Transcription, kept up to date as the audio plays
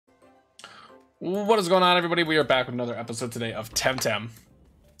What is going on, everybody? We are back with another episode today of Temtem.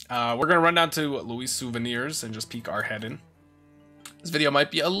 We're going to run down to Louis Souvenirs and just peek our head in. This video might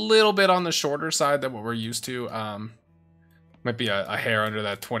be a little bit on the shorter side than what we're used to. Might be a hair under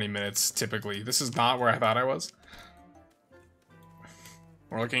that 20 minutes typically. This is not where I thought I was.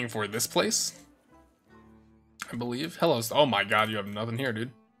 We're looking for this place, I believe. Hello. Oh my god, you have nothing here,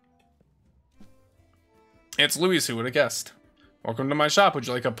 dude. It's Louis, who would have guessed? Welcome to my shop. Would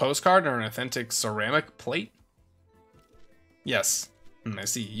you like a postcard or an authentic ceramic plate? Yes. I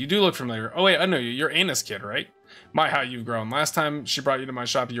see. You do look familiar. Oh wait, I know you. You're Anna's kid, right? My, how you've grown. Last time she brought you to my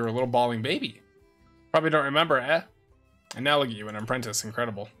shop, you were a little bawling baby. Probably don't remember, eh? And now look at you, an apprentice.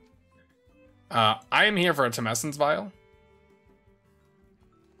 Incredible. I am here for a Temessence vial.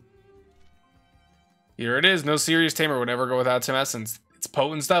 Here it is. No serious tamer would ever go without Temessence. It's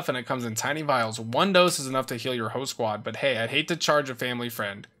potent stuff and it comes in tiny vials. One dose is enough to heal your whole squad, but hey, I'd hate to charge a family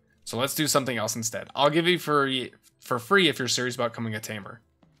friend. So let's do something else instead. I'll give you for free if you're serious about becoming a tamer.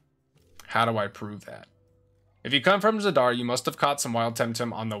 How do I prove that? If you come from Zadar, you must have caught some wild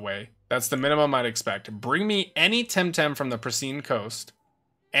Temtem on the way. That's the minimum I'd expect. Bring me any Temtem from the pristine coast.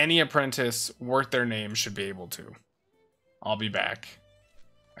 Any apprentice worth their name should be able to. I'll be back.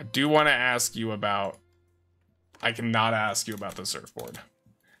 I do want to ask you about... I cannot ask you about the surfboard.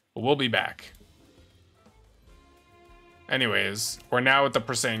 But we'll be back. Anyways, we're now at the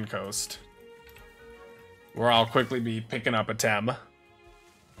pristine coast, where I'll quickly be picking up a Tem.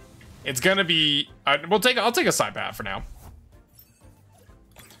 It's gonna be... I'll take a side path for now.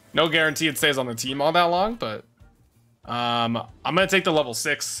 No guarantee it stays on the team all that long, but... I'm gonna take the level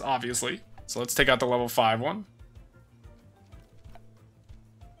 6, obviously. So let's take out the level 5 one.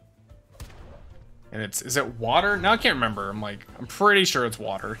 And is it water? No, I can't remember. I'm pretty sure it's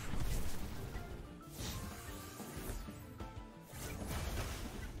water.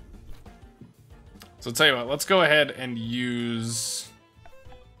 So I'll tell you what, let's go ahead and use...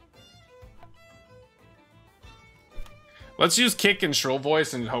 Let's use kick and shrill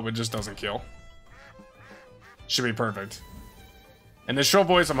voice and hope it just doesn't kill. Should be perfect. And the shrill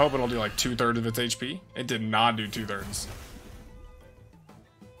voice, I'm hoping will do like 2/3 of its HP. It did not do 2/3.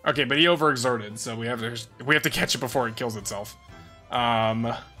 Okay, but he overexerted, so we have to catch it before it kills itself.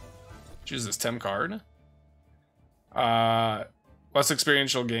 Choose this Tem card. Less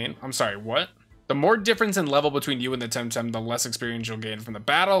experiential gain. I'm sorry, what? The more difference in level between you and the Temtem, the less experience you'll gain from the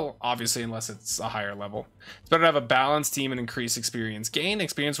battle, obviously, unless it's a higher level. It's better to have a balanced team and increase experience gain.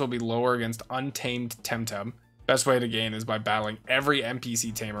 Experience will be lower against untamed Temtem. Best way to gain is by battling every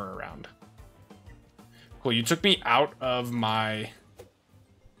NPC tamer around. Cool, you took me out of my...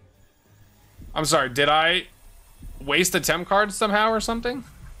 I'm sorry, did I waste a Tem card somehow or something?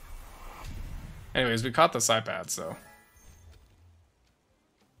 Anyways, we caught the Psypath, so...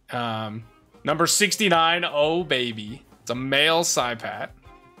 Number 69, oh baby. It's a male Psypath.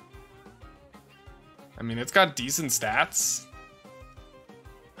 I mean, it's got decent stats.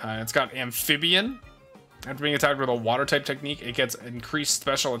 It's got Amphibian. After being attacked with a water type technique, it gets increased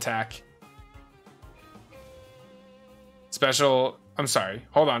special attack. Special... I'm sorry,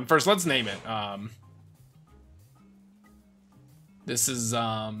 hold on. First, let's name it. This is...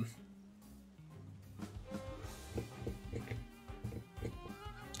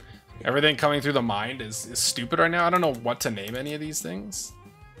 Everything coming through the mind is stupid right now. I don't know what to name any of these things.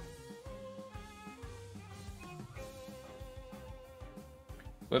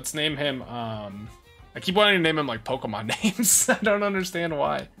 Let's name him, I keep wanting to name him like Pokemon names. I don't understand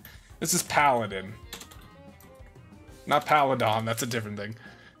why. This is Paladin. Not Paladon, that's a different thing.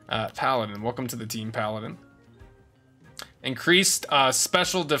 Paladin, welcome to the team, Paladin. Increased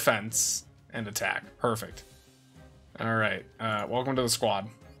special defense and attack. Perfect. Alright, welcome to the squad.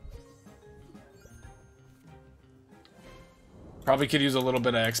 Probably could use a little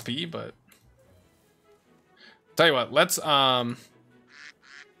bit of XP, but... Tell you what, let's, I'm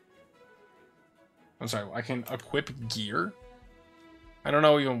sorry, I can equip gear? I don't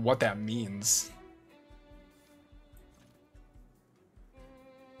know even what that means.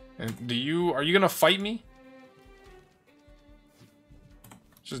 And are you gonna fight me?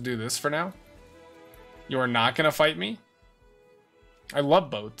 Just do this for now. You are not gonna fight me? I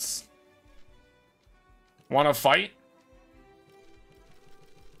love boats. Wanna fight?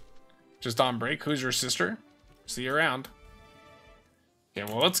 Just on break. Who's your sister? See you around. Okay,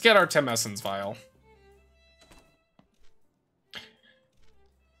 well, let's get our Temessence vial.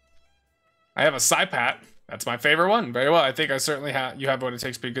 I have a Psypath. That's my favorite one. Very well. I think I certainly you have what it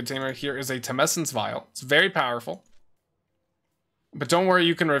takes to be a good tamer. Here is a Temessence vial. It's very powerful. But don't worry,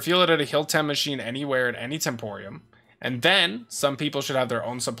 you can refuel it at a Hill Tem machine anywhere at any Temporium. And then, some people should have their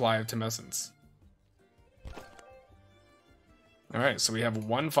own supply of Temessence. All right, so we have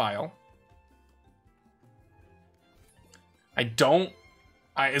one file.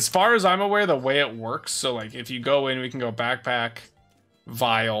 As far as I'm aware, the way it works, so like if you go in, we can go backpack,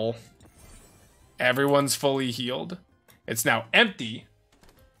 vial, everyone's fully healed. It's now empty.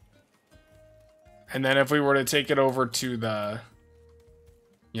 And then if we were to take it over to the,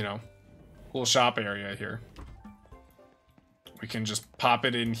 you know, little shop area here, we can just pop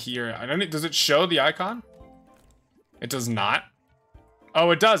it in here. I don't know, does it show the icon? It does not.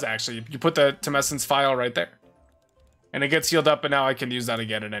 Oh, it does actually. You put the Temescence file right there. And it gets healed up, but now I can use that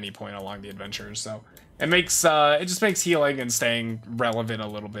again at any point along the adventure. So it makes it just makes healing and staying relevant a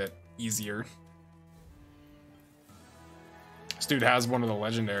little bit easier. This dude has one of the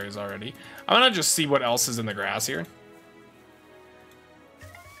legendaries already. I'm gonna just see what else is in the grass here.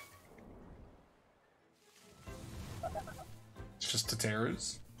 It's just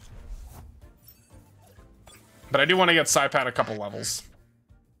Taterus. But I do want to get Saipat a couple levels.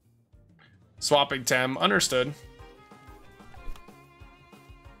 Swapping Tem, understood.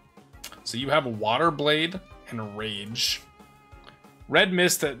 So you have a Water Blade and Rage. Red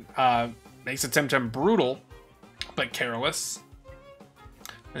Mist that makes a Temtem brutal, but careless.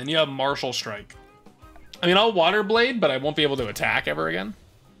 And then you have Martial Strike. I mean, I'll Water Blade, but I won't be able to attack ever again.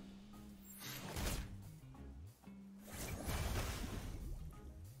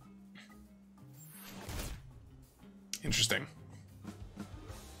 Interesting.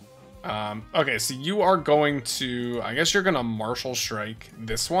 Okay, so you are going to... I guess you're going to Martial Strike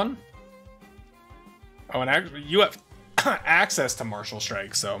this one. Oh, and actually, you have access to Martial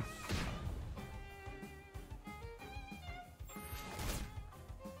Strike, so...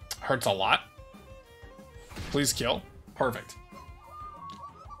 Hurts a lot. Please kill. Perfect.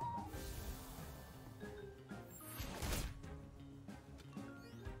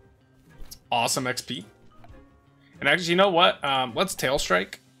 Awesome XP. And actually, you know what? Let's Tail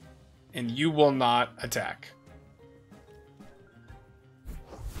Strike, and you will not attack.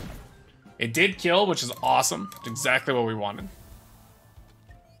 It did kill, which is awesome. It's exactly what we wanted.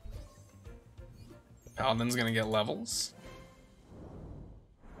 Paladin's gonna get levels.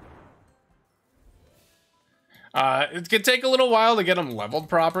 It could take a little while to get them leveled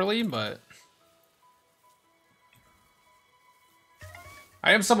properly, but...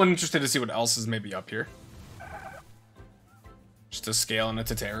 I am somewhat interested to see what else is maybe up here. Just to scale in a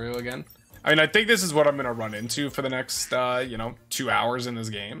Tateru again. I mean, I think this is what I'm going to run into for the next, you know, 2 hours in this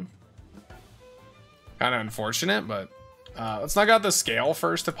game. Kind of unfortunate, but let's knock out the scale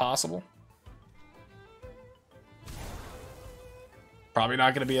first if possible. Probably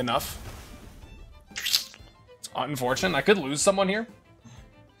not going to be enough. It's unfortunate. I could lose someone here.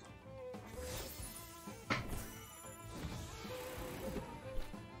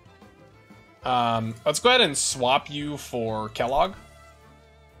 Let's go ahead and swap you for Kellogg.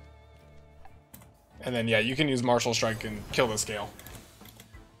 And then, yeah, you can use Martial Strike and kill the scale.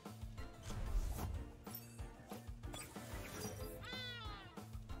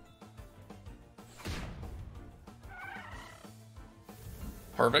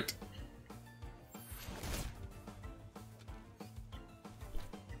 Perfect.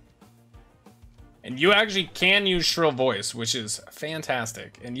 And you actually can use Shrill Voice, which is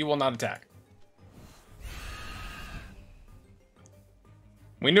fantastic, and you will not attack.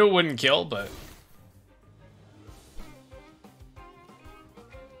 We knew it wouldn't kill, but...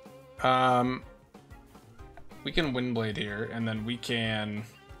 we can Windblade here, and then we can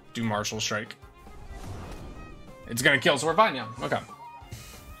do Martial Strike. It's gonna kill, so we're fine, yeah. Okay.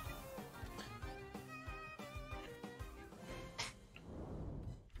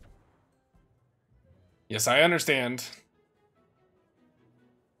 Yes, I understand.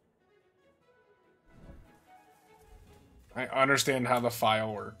 I understand how the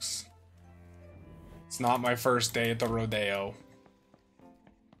file works. It's not my first day at the rodeo.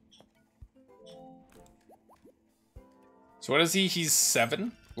 So what is he? He's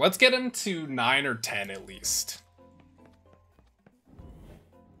 7? Let's get him to 9 or 10 at least.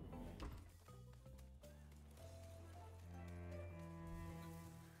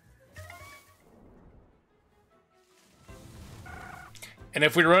 And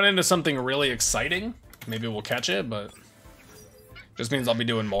if we run into something really exciting, maybe we'll catch it, but just means I'll be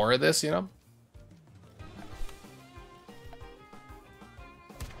doing more of this, you know?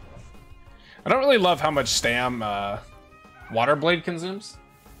 I don't really love how much stam Water Blade consumes,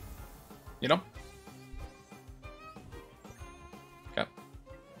 you know? Okay.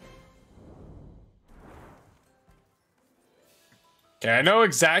 Okay, I know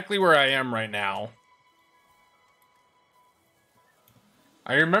exactly where I am right now.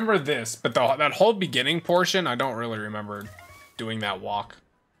 I remember this, but that whole beginning portion, I don't really remember doing that walk.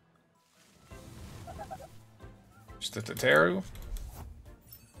 Just a Teteru.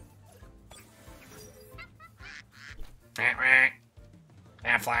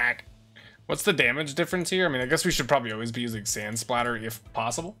 Flag. What's the damage difference here? I mean, I guess we should probably always be using Sand Splatter if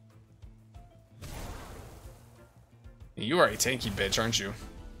possible. You are a tanky bitch, aren't you?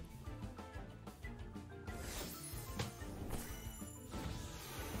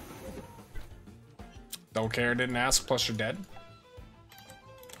 Don't care, didn't ask, plus you're dead.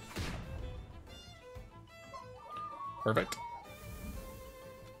 Perfect.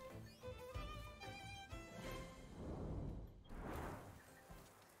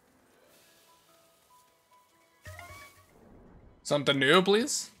 Something new,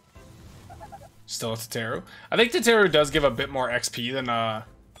 please. Still a Teteru. I think Teteru does give a bit more XP than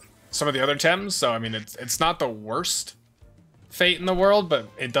some of the other Tems, so I mean it's not the worst fate in the world, but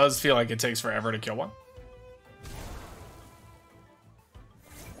it does feel like it takes forever to kill one.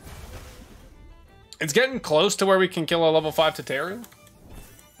 It's getting close to where we can kill a level 5 Teteru.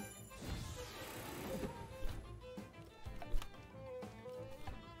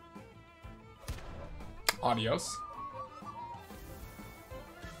 Adios.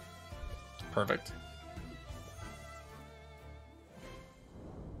 Perfect.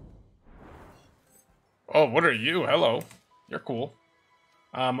 Oh, what are you? Hello. You're cool.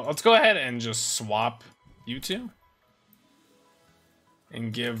 Let's go ahead and just swap you two.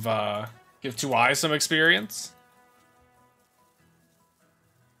 And give 2i some experience.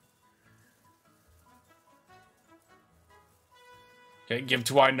 Okay, give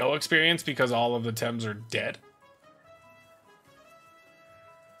 2i no experience because all of the Tems are dead.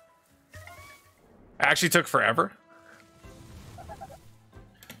 Actually took forever.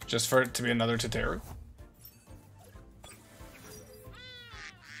 Just for it to be another Teteru.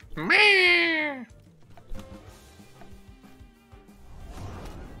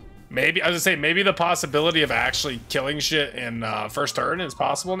 Maybe, I was gonna say, maybe the possibility of actually killing shit in first turn is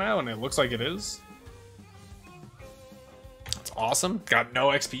possible now, and it looks like it is. It's awesome. Got no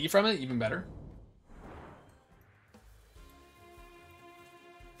XP from it, even better.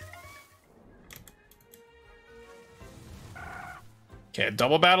 Okay,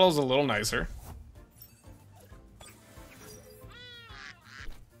 double battle is a little nicer.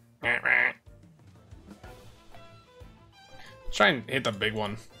 Try and hit the big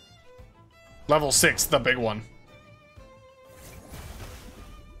one. Level 6, the big one.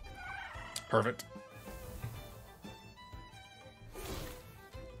 Perfect.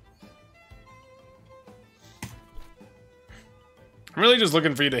 I'm really just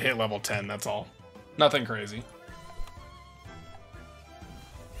looking for you to hit level 10, that's all. Nothing crazy.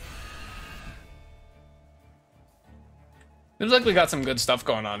 Seems like we got some good stuff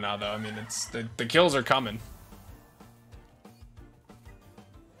going on now, though. I mean, it's the kills are coming.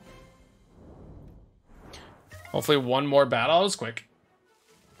 Hopefully one more battle. That was quick.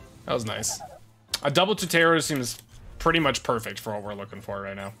 That was nice. A double Teteru seems pretty much perfect for what we're looking for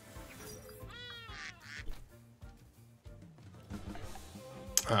right now.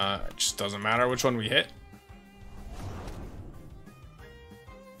 It just doesn't matter which one we hit.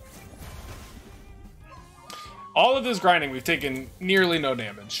 All of this grinding, we've taken nearly no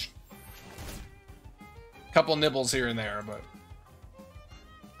damage. Couple nibbles here and there, but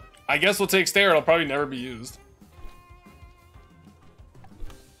I guess we'll take Stare. It'll probably never be used.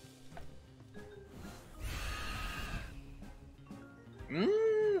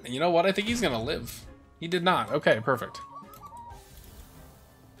 You know what? I think he's gonna live. He did not. Okay, perfect.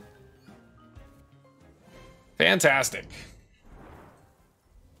 Fantastic.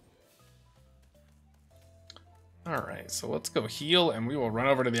 Alright, so let's go heal, and we will run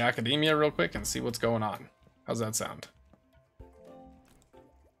over to the Academia real quick and see what's going on. How's that sound?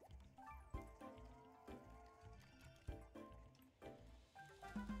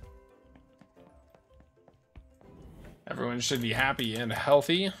 Everyone should be happy and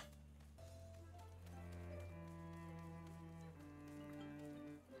healthy.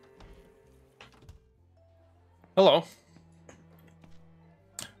 Hello.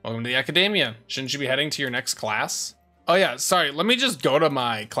 Welcome to the Academia. Shouldn't you be heading to your next class? Oh yeah, sorry, let me just go to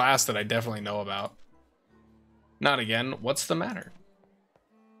my class that I definitely know about. Not again. What's the matter?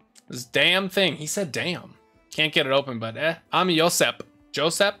 This damn thing. He said damn. Can't get it open, but I'm Josep.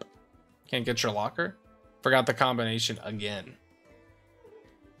 Josep? Can't get your locker? Forgot the combination again.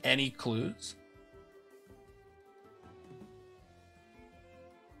 Any clues?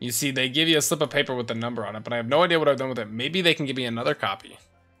 You see, they give you a slip of paper with the number on it, but I have no idea what I've done with it. Maybe they can give me another copy.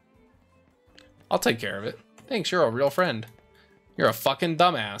 I'll take care of it. Thanks, you're a real friend. You're a fucking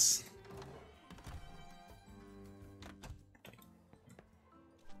dumbass.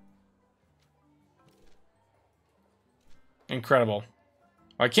 Incredible.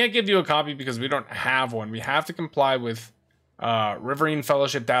 Well, I can't give you a copy because we don't have one. We have to comply with Riverine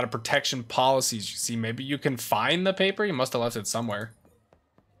Fellowship data protection policies. You see, maybe you can find the paper. You must have left it somewhere.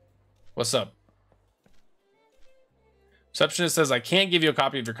 What's up? Receptionist says, I can't give you a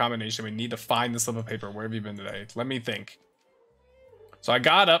copy of your combination. We need to find the slip of paper. Where have you been today? Let me think. So I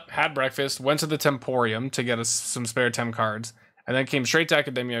got up, had breakfast, went to the Temporium to get us some spare Tem cards, and then came straight to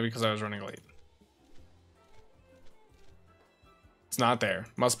Academia because I was running late. It's not there.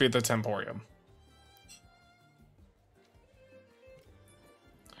 Must be at the Temporium.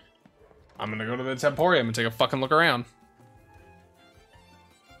 I'm gonna go to the Temporium and take a fucking look around.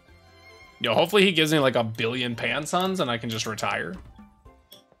 Yo, hopefully he gives me like 1 billion Pansons and I can just retire.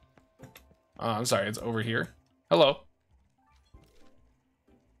 I'm sorry, it's over here. Hello.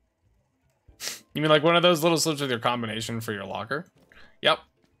 You mean like one of those little slips with your combination for your locker? Yep.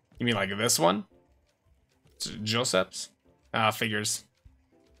 You mean like this one? It's Joseph's? Figures.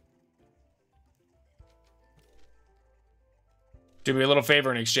 Do me a little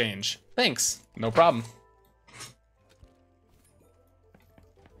favor in exchange. Thanks. No problem.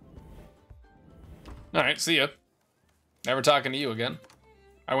 Alright, see ya. Never talking to you again.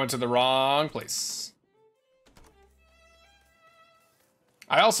 I went to the wrong place.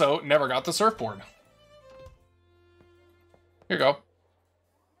 I also never got the surfboard. Here you go.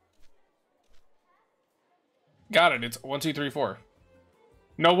 Got it. It's 1, 2, 3, 4.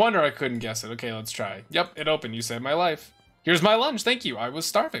 No wonder I couldn't guess it. Okay, let's try. Yep, it opened. You saved my life. Here's my lunch. Thank you. I was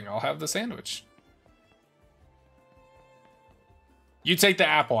starving. I'll have the sandwich. You take the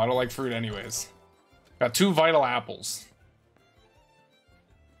apple. I don't like fruit anyways. Got 2 vital apples.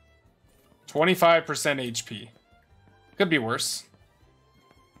 25% HP. Could be worse.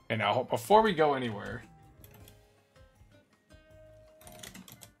 Okay, now, before we go anywhere...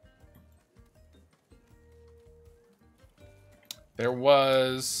 There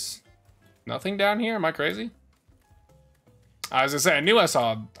was... nothing down here? Am I crazy? I was gonna say, I knew I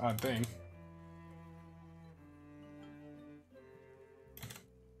saw a thing.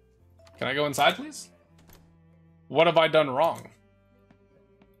 Can I go inside, please? What have I done wrong?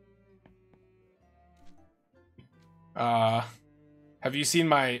 Have you seen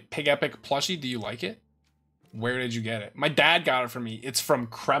my Pig Epic plushie? Do you like it? Where did you get it? My dad got it for me. It's from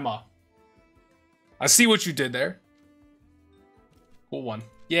Crema. I see what you did there. Cool one.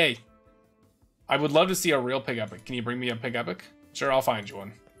 Yay. I would love to see a real Pig Epic. Can you bring me a Pig Epic? Sure, I'll find you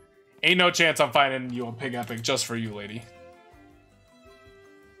one. Ain't no chance I'm finding you a Pig Epic just for you, lady.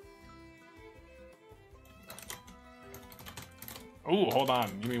 Ooh, hold on.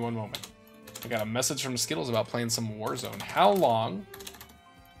 Give me one moment. I got a message from Skittles about playing some Warzone. How long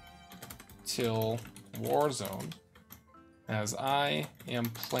till Warzone, as I am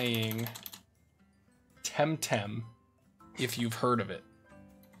playing Temtem, if you've heard of it?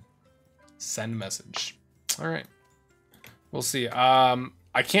 Send message. All right. We'll see. I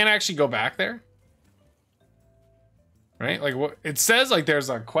can't actually go back there. Right? Like, what it says, like there's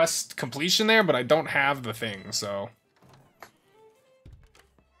a quest completion there, but I don't have the thing, so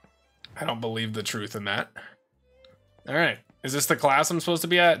I don't believe the truth in that. All right. Is this the class I'm supposed to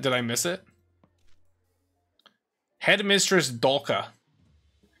be at? Did I miss it? Headmistress Dolka.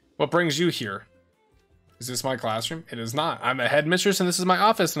 What brings you here? Is this my classroom? It is not. I'm a headmistress and this is my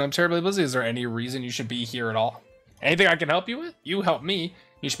office and I'm terribly busy. Is there any reason you should be here at all? Anything I can help you with? You help me.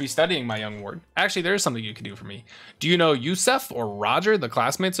 You should be studying, my young ward. Actually, there is something you can do for me. Do you know Yusef or Roger, the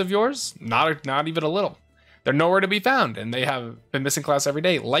classmates of yours? Not even a little. They're nowhere to be found, and they have been missing class every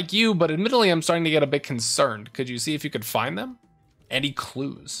day, like you, but admittedly, I'm starting to get a bit concerned. Could you see if you could find them? Any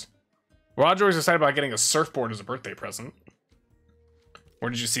clues? Roger was excited about getting a surfboard as a birthday present. Where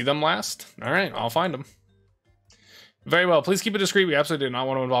did you see them last? All right, I'll find them. Very well, please keep it discreet. We absolutely do not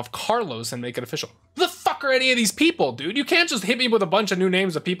want to involve Carlos and make it official. Who the fuck are any of these people, dude? You can't just hit me with a bunch of new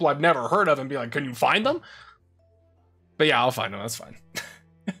names of people I've never heard of and be like, can you find them? But yeah, I'll find them, that's fine.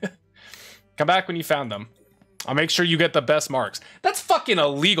 Come back when you found them. I'll make sure you get the best marks. That's fucking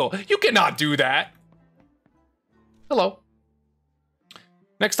illegal. You cannot do that. Hello.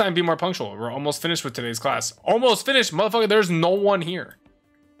 Next time, be more punctual. We're almost finished with today's class. Almost finished, motherfucker. There's no one here.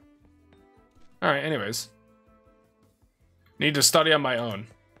 All right, anyways. Need to study on my own.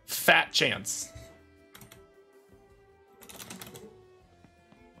 Fat chance.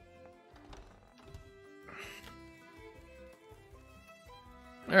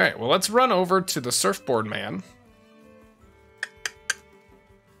 All right, well, let's run over to the surfboard man.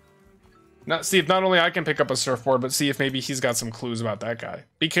 Now, see if not only I can pick up a surfboard, but see if maybe he's got some clues about that guy.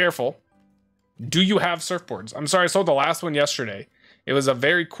 Be careful. Do you have surfboards? I'm sorry, I sold the last one yesterday. It was a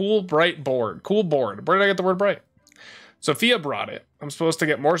very cool, bright board. Cool board. Where did I get the word bright? Sophia brought it. I'm supposed to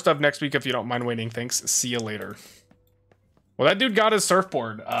get more stuff next week if you don't mind waiting. Thanks. See you later. Well, that dude got his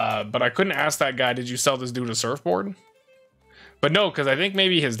surfboard, but I couldn't ask that guy, did you sell this dude a surfboard? But no, because I think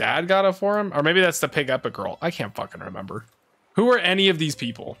maybe his dad got it for him. Or maybe that's the Pig Epic girl. I can't fucking remember. Who are any of these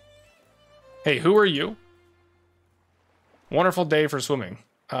people? Hey, who are you? Wonderful day for swimming.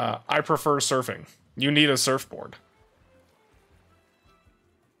 I prefer surfing. You need a surfboard.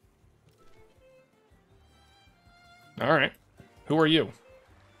 All right. Who are you?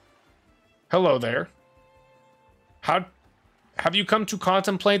 Hello there. How have you come to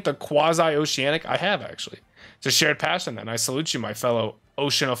contemplate the quasi-oceanic? I have, actually. It's a shared passion, and I salute you, my fellow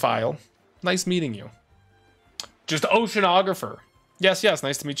oceanophile. Nice meeting you. Just oceanographer. Yes, yes,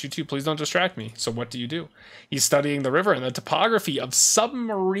 nice to meet you too. Please don't distract me. So what do you do? He's studying the river and the topography of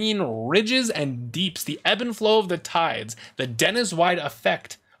submarine ridges and deeps, the ebb and flow of the tides, the Dennis-wide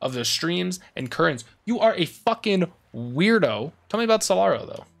effect of the streams and currents. You are a fucking weirdo. Tell me about Solaro,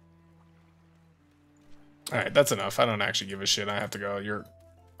 though. All right, that's enough. I don't actually give a shit. I have to go. You're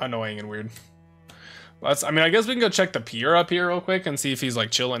annoying and weird. I mean, I guess we can go check the pier up here real quick and see if he's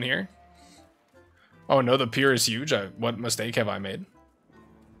like chilling here. Oh no, the pier is huge. What mistake have I made?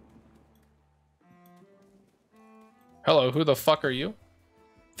 Hello, who the fuck are you?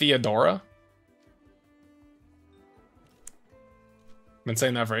 Theodora? Been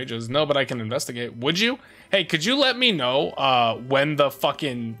saying that for ages. No, but I can investigate. Would you? Hey, could you let me know when the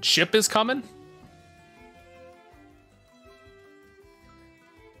fucking ship is coming?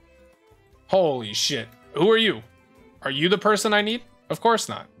 Holy shit. Who are you? Are you the person I need? Of course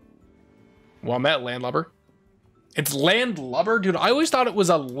not. Well met, landlubber. It's landlubber? Dude, I always thought it was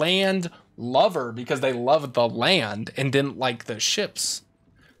a land lover because they loved the land and didn't like the ships.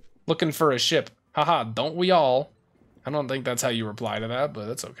 Looking for a ship. Haha, don't we all? I don't think that's how you reply to that, but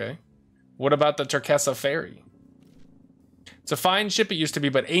that's okay. What about the Turkessa ferry? It's a fine ship it used to be,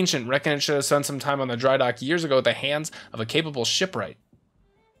 but ancient. Reckon it should have spent some time on the dry dock years ago at the hands of a capable shipwright.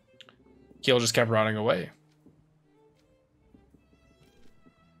 Keel just kept rotting away.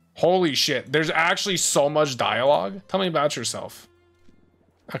 Holy shit, there's actually so much dialogue. Tell me about yourself.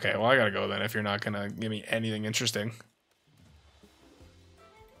 Okay, well, I gotta go then if you're not gonna give me anything interesting.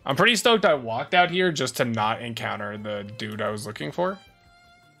 I'm pretty stoked I walked out here just to not encounter the dude I was looking for.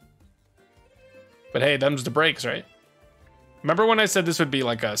 But hey, them's the breaks, right? Remember when I said this would be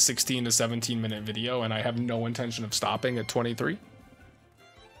like a 16 to 17 minute video and I have no intention of stopping at 23?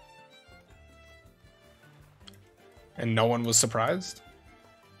 And no one was surprised?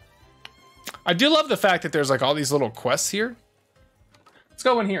 I do love the fact that there's like all these little quests here. Let's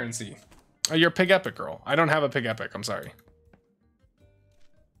go in here and see. Oh, you're a Pig Epic girl. I don't have a Pig Epic, I'm sorry.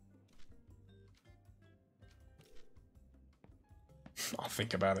 I'll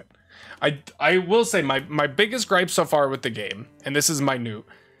think about it. I will say my biggest gripe so far with the game, and this is minute,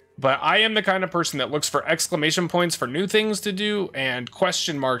 but I am the kind of person that looks for exclamation points for new things to do and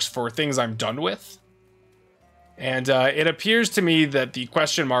question marks for things I'm done with. And it appears to me that the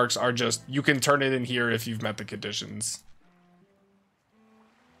question marks are just, you can turn it in here if you've met the conditions.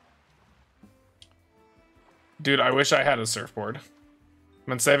 Dude, I wish I had a surfboard. I've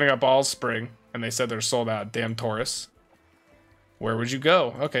been saving up all spring, and they said they're sold out. Damn Taurus. Where would you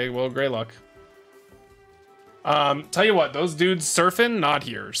go? Okay, well, great luck. Tell you what, those dudes surfing, not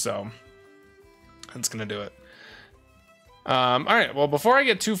here, so that's gonna do it. All right, well, before I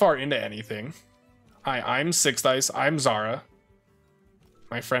get too far into anything, hi, I'm Sixxthice. I'm Zara.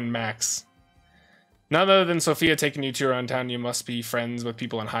 My friend Max. None other than Sophia taking you to your own town, you must be friends with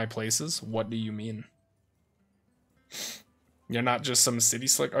people in high places. What do you mean? You're not just some city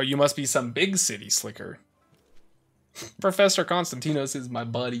slicker. Oh, you must be some big city slicker. Professor Konstantinos is my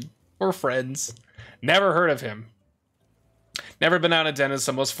buddy. We're friends. Never heard of him. Never been out of Dennis,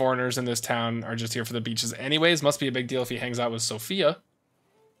 so most foreigners in this town are just here for the beaches anyways. Must be a big deal if he hangs out with Sophia.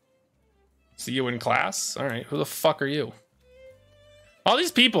 See you in class? Alright, who the fuck are you? All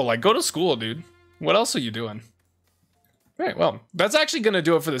these people, like, go to school, dude. What else are you doing? Alright, well, that's actually going to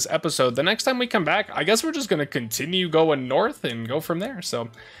do it for this episode. The next time we come back, I guess we're just going to continue going north and go from there. So,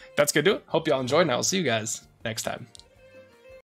 that's going to do it. Hope y'all enjoyed, and I'll see you guys next time.